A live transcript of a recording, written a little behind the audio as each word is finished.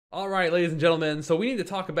All right, ladies and gentlemen, so we need to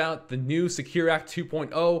talk about the new Secure Act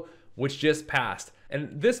 2.0, which just passed.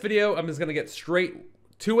 And this video, I'm just gonna get straight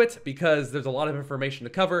to it because there's a lot of information to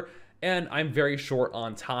cover and I'm very short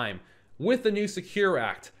on time. With the new Secure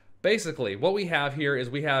Act, basically what we have here is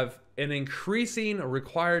we have an increasing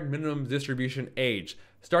required minimum distribution age.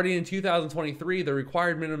 Starting in 2023, the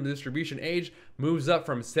required minimum distribution age moves up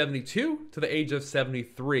from 72 to the age of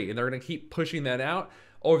 73, and they're gonna keep pushing that out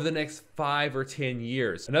over the next 5 or 10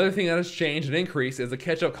 years. Another thing that has changed and increased is the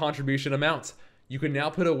catch-up contribution amounts. You can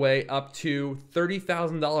now put away up to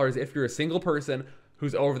 $30,000 if you're a single person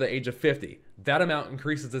who's over the age of 50. That amount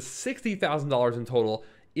increases to $60,000 in total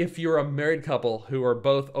if you're a married couple who are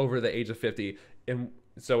both over the age of 50. And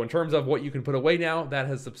so in terms of what you can put away now, that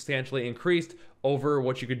has substantially increased over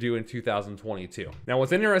what you could do in 2022. Now,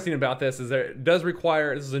 what's interesting about this is that it does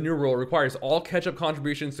require, this is a new rule, it requires all catch-up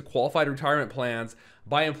contributions to qualified retirement plans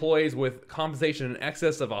by employees with compensation in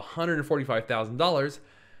excess of $145,000 to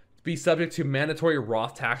be subject to mandatory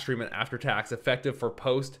Roth tax treatment after tax effective for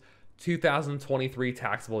post-2023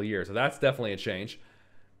 taxable year. So that's definitely a change.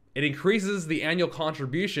 It increases the annual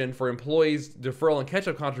contribution for employees' deferral and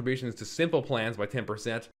catch-up contributions to simple plans by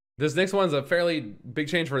 10%. This next one's a fairly big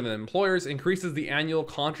change for the employers. Increases the annual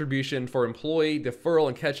contribution for employee deferral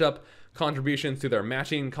and catch-up contributions to their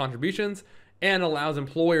matching contributions and allows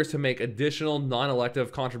employers to make additional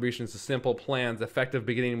non-elective contributions to simple plans effective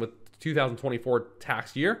beginning with 2024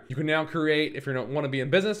 tax year. You can now create, if you don't want to be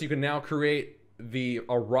in business, you can now create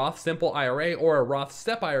a Roth simple IRA or a Roth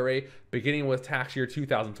step IRA beginning with tax year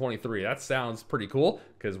 2023. That sounds pretty cool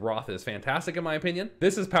because Roth is fantastic in my opinion.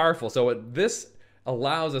 This is powerful. So this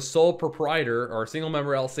allows a sole proprietor or single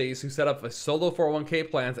member LCs who set up a solo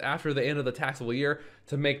 401k plans after the end of the taxable year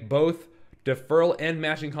to make both deferral and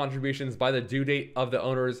matching contributions by the due date of the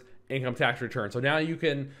owner's income tax return. So now you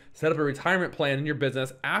can set up a retirement plan in your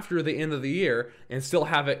business after the end of the year and still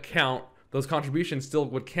have it count. Those contributions still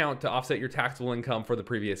would count to offset your taxable income for the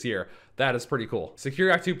previous year. That is pretty cool. Secure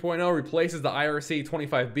Act 2.0 replaces the IRC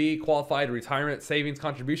 25B Qualified Retirement Savings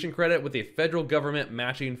Contribution Credit with a federal government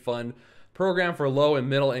matching fund program for low and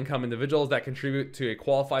middle income individuals that contribute to a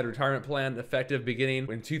qualified retirement plan effective beginning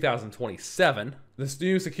in 2027. This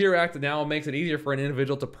new Secure Act now makes it easier for an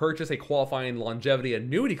individual to purchase a qualifying longevity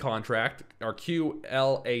annuity contract, or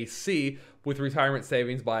QLAC, with retirement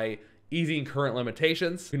savings by easing current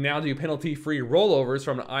limitations. You can now do penalty-free rollovers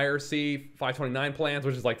from an IRC 529 plans,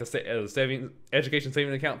 which is like the education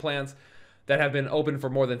savings account plans that have been open for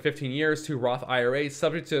more than 15 years, to Roth IRAs,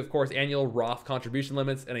 subject to, of course, annual Roth contribution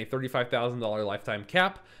limits and a $35,000 lifetime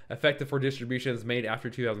cap, effective for distributions made after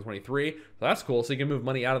 2023. So that's cool. So you can move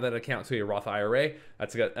money out of that account to a Roth IRA.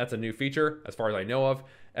 That's a new feature, as far as I know of.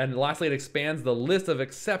 And lastly, it expands the list of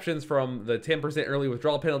exceptions from the 10% early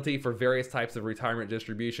withdrawal penalty for various types of retirement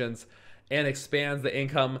distributions, and expands the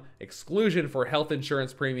income exclusion for health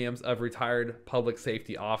insurance premiums of retired public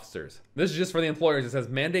safety officers. This is just for the employers. It says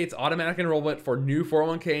mandates automatic enrollment for new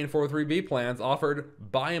 401k and 403b plans offered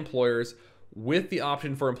by employers with the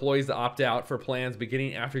option for employees to opt out for plans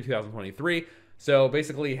beginning after 2023. So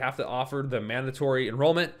basically you have to offer the mandatory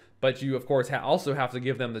enrollment, but you of course also have to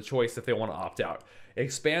give them the choice if they want to opt out. It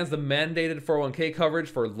expands the mandated 401k coverage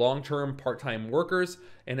for long-term part-time workers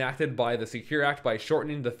enacted by the Secure Act by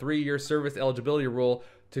shortening the 3-year service eligibility rule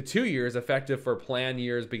to 2 years effective for plan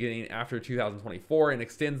years beginning after 2024, and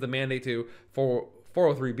extends the mandate to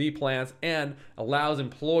 403b plans and allows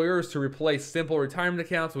employers to replace simple retirement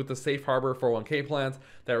accounts with the safe harbor 401k plans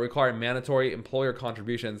that require mandatory employer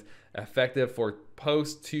contributions effective for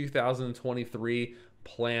post-2023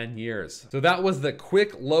 plan years. So that was the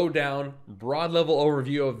quick lowdown, broad level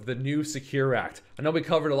overview of the new Secure Act. I know we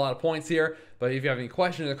covered a lot of points here, but if you have any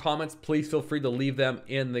questions or comments, please feel free to leave them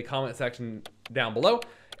in the comment section down below.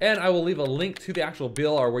 And I will leave a link to the actual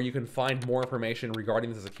bill, or where you can find more information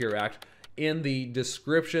regarding the Secure Act, in the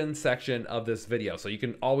description section of this video. So you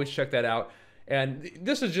can always check that out. And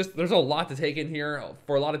this is just, there's a lot to take in here.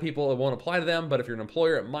 For a lot of people, it won't apply to them, but if you're an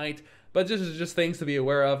employer, it might. But this is just things to be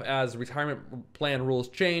aware of as retirement plan rules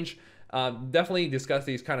change. Definitely discuss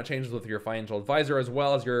these kind of changes with your financial advisor as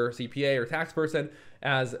well as your CPA or tax person,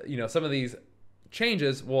 as you know, some of these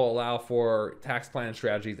changes will allow for tax plan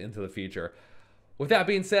strategies into the future. With that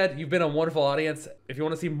being said, you've been a wonderful audience. If you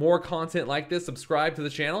want to see more content like this, subscribe to the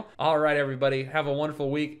channel. All right, everybody, have a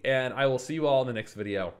wonderful week, and I will see you all in the next video.